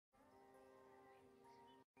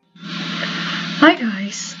Hi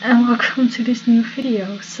guys, and welcome to this new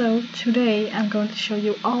video. So today I'm going to show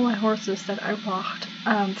you all my horses that I bought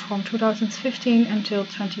from 2015 until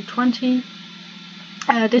 2020.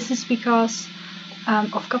 This is because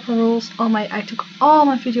of couple rules. I took all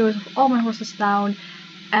my videos of all my horses down,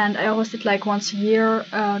 and I always did like once a year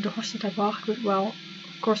the horses that I bought. Well,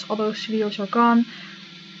 of course all those videos are gone,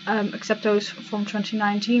 except those from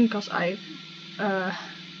 2019 because I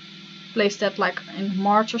placed that like in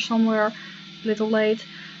March or somewhere. Little late,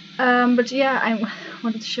 but yeah, I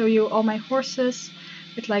wanted to show you all my horses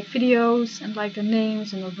with like videos and like the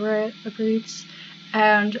names and the breeds,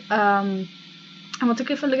 and I want to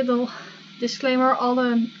give a little disclaimer. All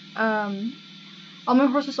my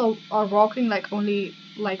horses are walking, like only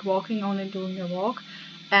only doing their walk,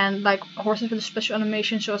 and like horses with a special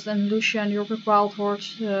animation, such as the Andalusian, Yorkshire Wild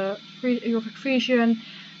Horse, Yorkshire Frisian.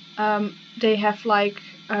 They have like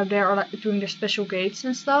they are like doing their special gaits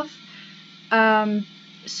and stuff.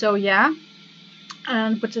 So yeah,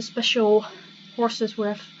 and with the special horses we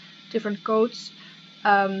have different coats.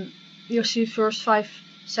 You'll see first 5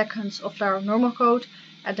 seconds of their normal coat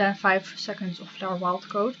and then 5 seconds of their wild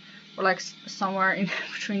coat, or like somewhere in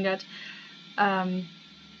between that.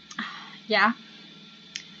 Yeah.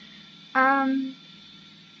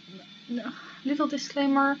 Little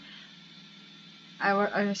disclaimer.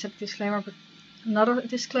 I said disclaimer, but another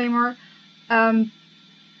disclaimer.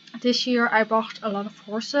 This year I bought a lot of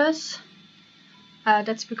horses.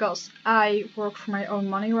 That's because I work for my own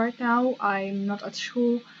money right now. I'm not at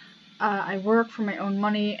school. I work for my own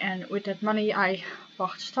money, and with that money I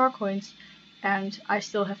bought star coins, and I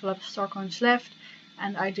still have a lot of star coins left,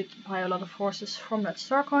 and I did buy a lot of horses from that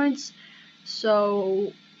star coins.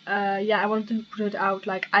 So yeah, I wanted to put it out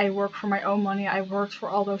like I work for my own money. I worked for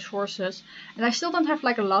all those horses, and I still don't have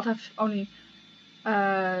like a lot. I have only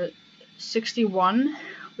 61,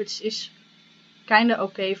 which is kinda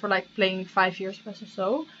okay for like playing 5 years or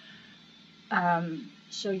so.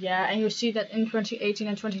 So yeah, and you see that in 2018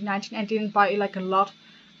 and 2019 I didn't buy like a lot of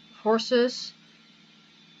horses.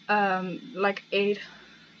 Like 8.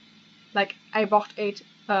 Like I bought 8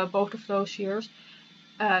 both of those years.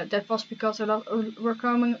 That was because were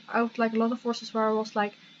coming out like a lot of horses where I was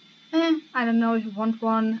like, I don't know if I want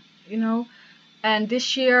one, you know. And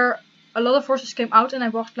this year a lot of horses came out, and I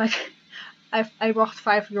bought like I bought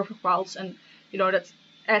 5 Yorkshire Wilds, and you know that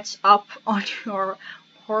adds up on your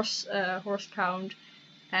horse count.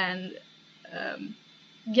 And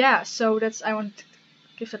yeah, so that's, I want to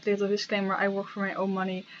give that little disclaimer. I work for my own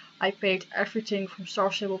money. I paid everything from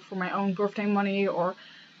Star Stable for my own birthday money, or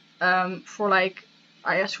for like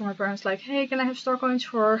I asked for my parents like, hey, can I have star coins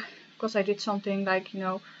for, because I did something like, you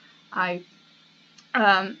know, I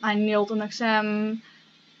nailed an exam,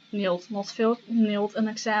 nailed an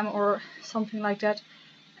exam or something like that,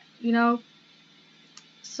 you know.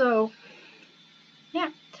 So yeah,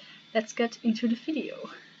 let's get into the video.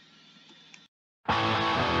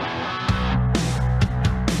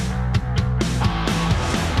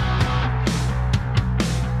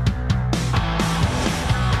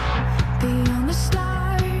 Beyond the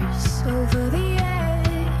stars, over the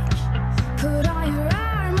edge, put on your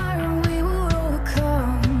armor and we will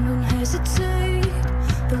overcome. Don't hesitate,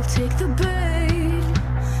 they'll take the bait.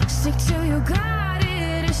 Stick to your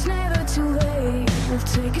guided, it's never too late. We'll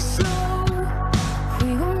take it slow,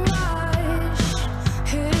 we won't rush.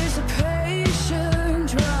 It is a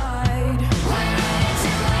patient ride. We're ready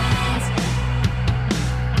to wait.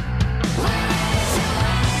 We're ready to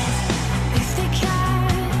wait. If they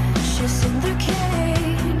catch us in their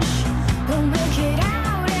cage, we'll make it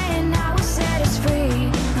out and I will set us free.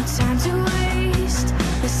 No time to waste,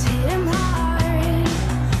 let's hit 'em hard.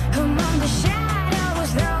 Among the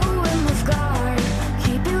shadows, throw 'em off guard.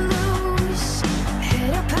 Keep it loose,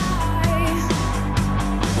 head up high.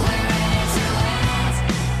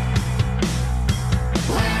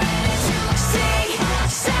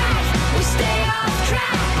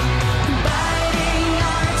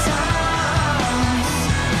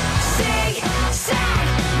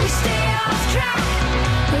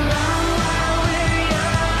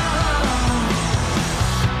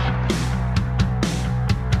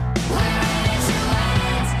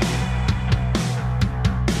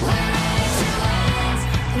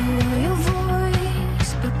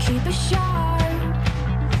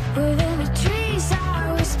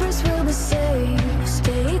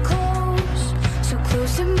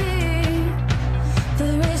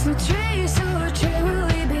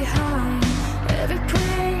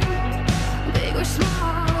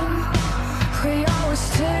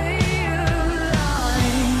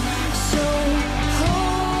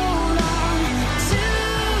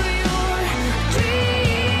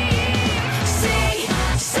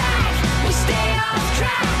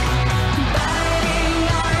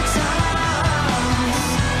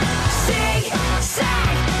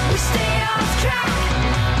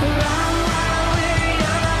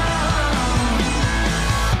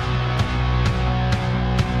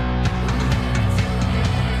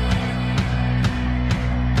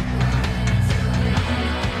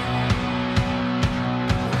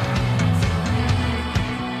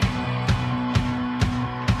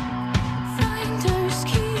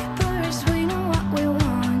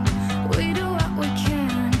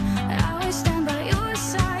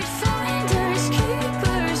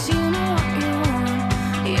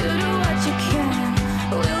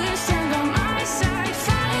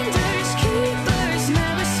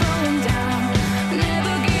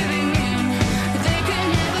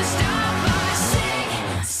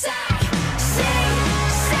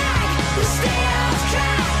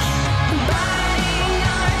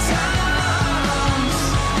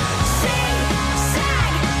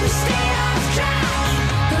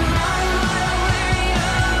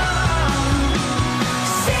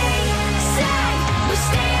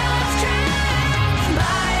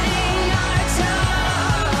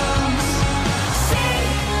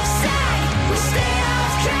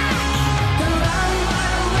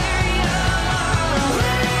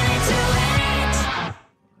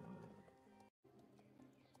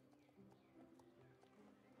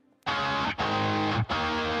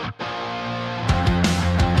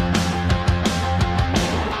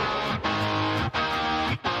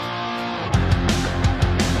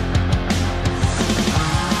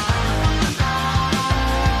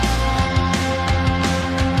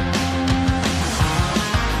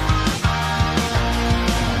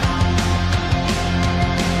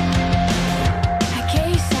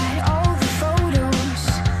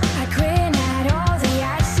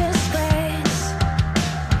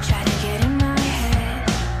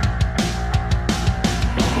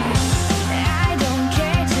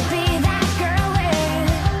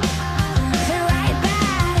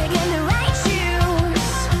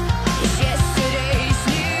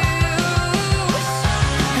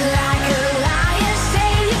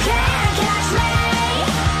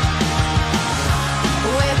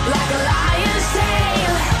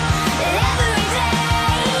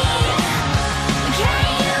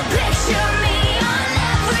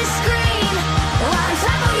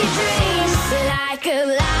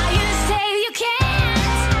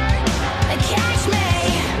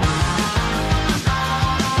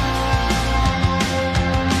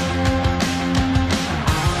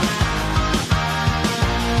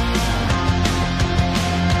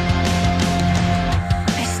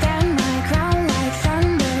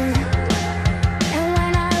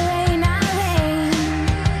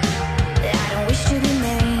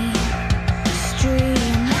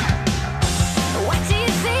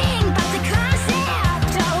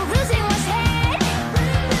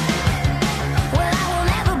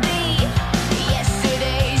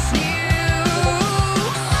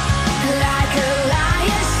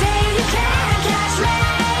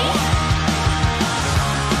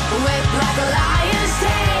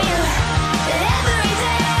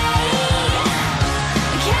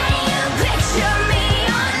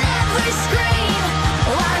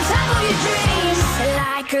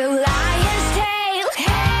 like a lion's tail.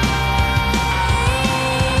 Hey,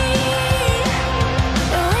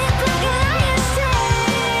 whip like a lion's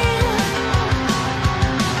tail.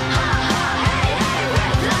 Ha ha, hey hey,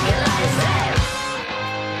 whip like a lion's tail.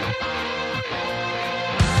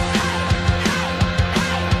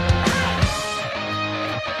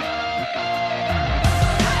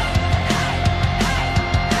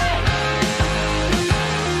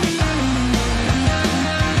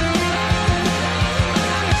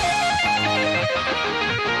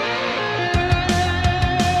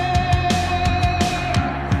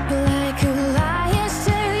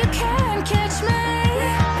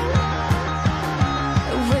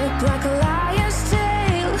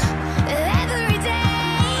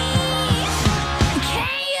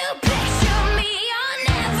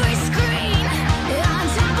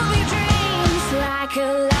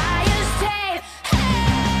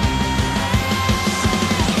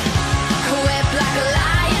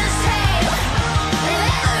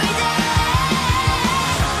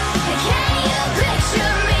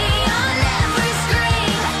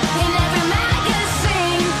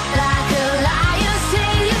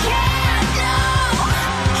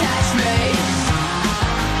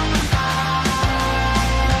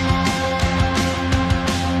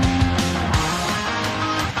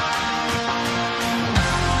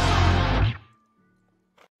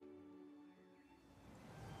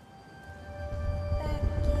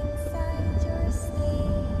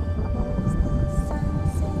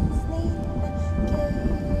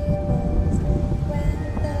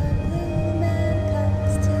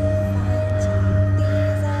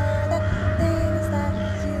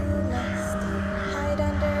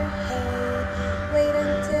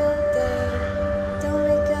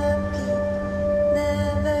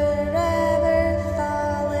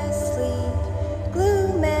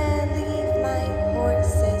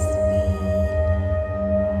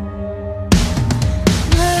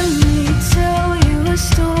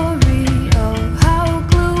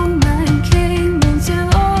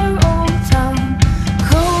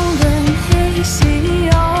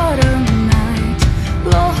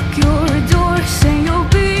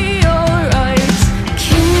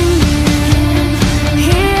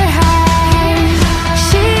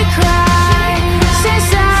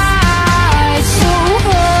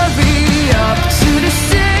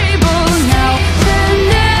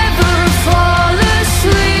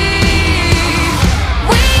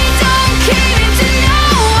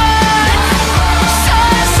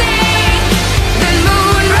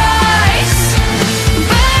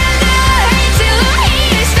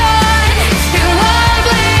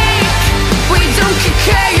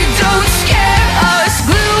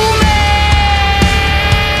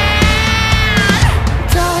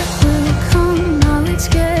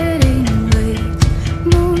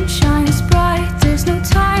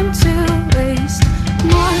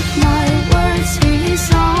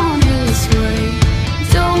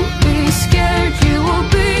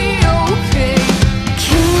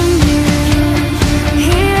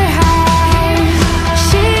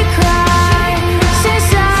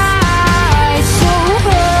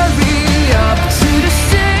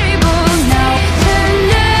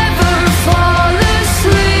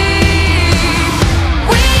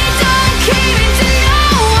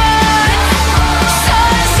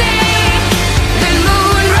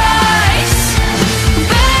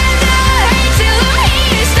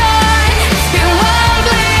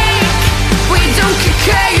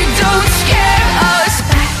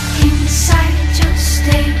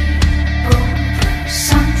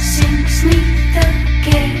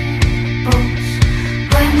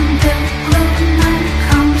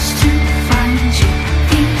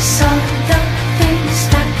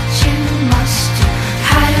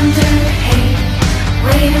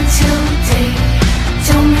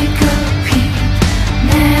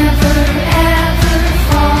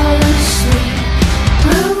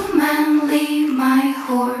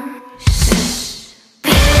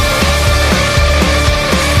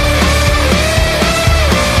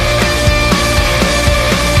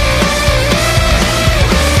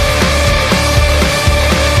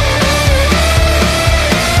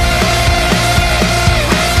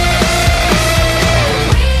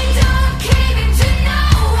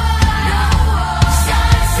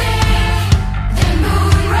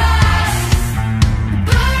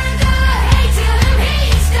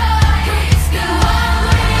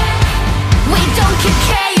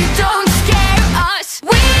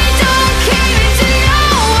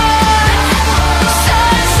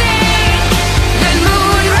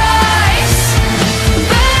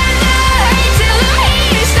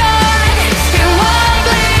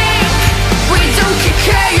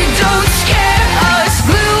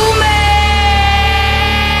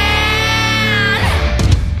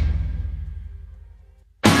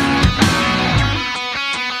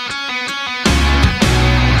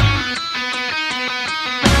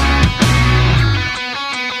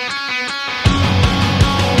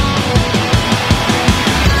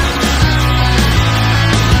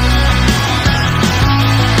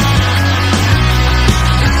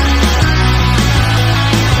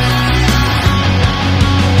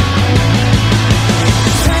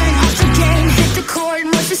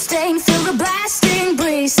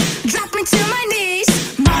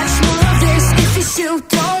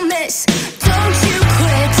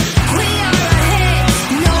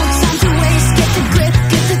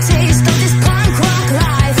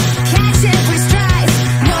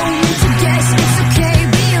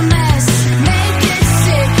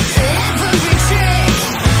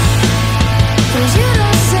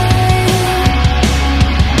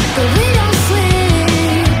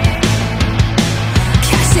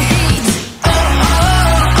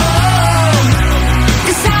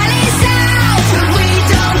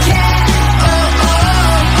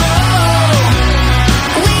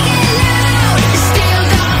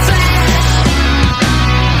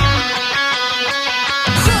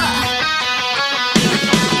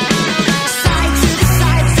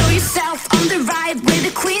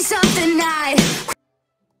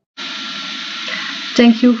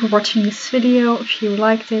 thank you for watching this video. If you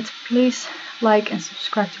liked it, please like and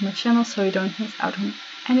subscribe to my channel so you don't miss out on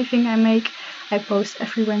anything I make. I post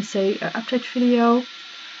every Wednesday an update video.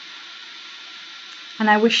 And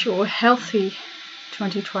I wish you a healthy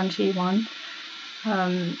 2021.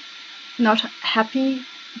 Not happy,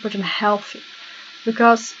 but healthy.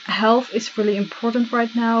 Because health is really important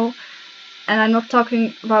right now. And I'm not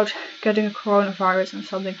talking about getting a coronavirus or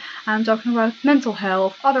something. I'm talking about mental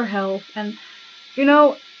health, other health. And you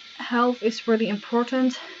know, health is really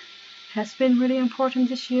important. Has been really important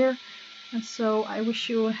this year. And so I wish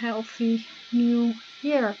you a healthy new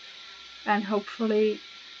year. And hopefully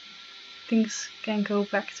things can go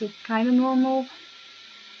back to kind of normal.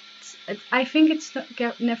 I think it's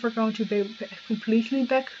never going to be completely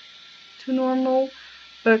back to normal,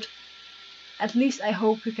 but at least I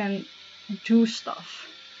hope we can do stuff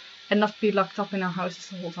and not be locked up in our houses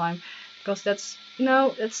the whole time, because that's, you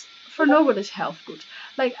know, that's for nobody's health good.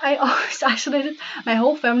 Like, I always isolated, my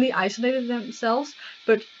whole family isolated themselves,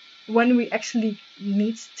 but when we actually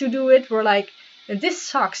need to do it, we're like, this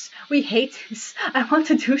sucks, we hate this, I want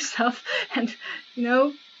to do stuff. And you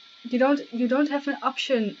know, you don't have an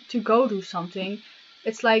option to go do something.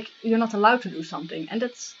 It's like you're not allowed to do something, and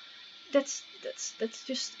that's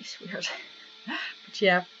just is weird. But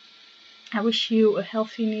yeah, I wish you a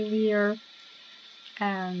healthy new year,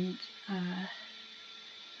 and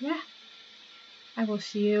yeah, I will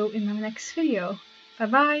see you in my next video. Bye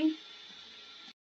bye.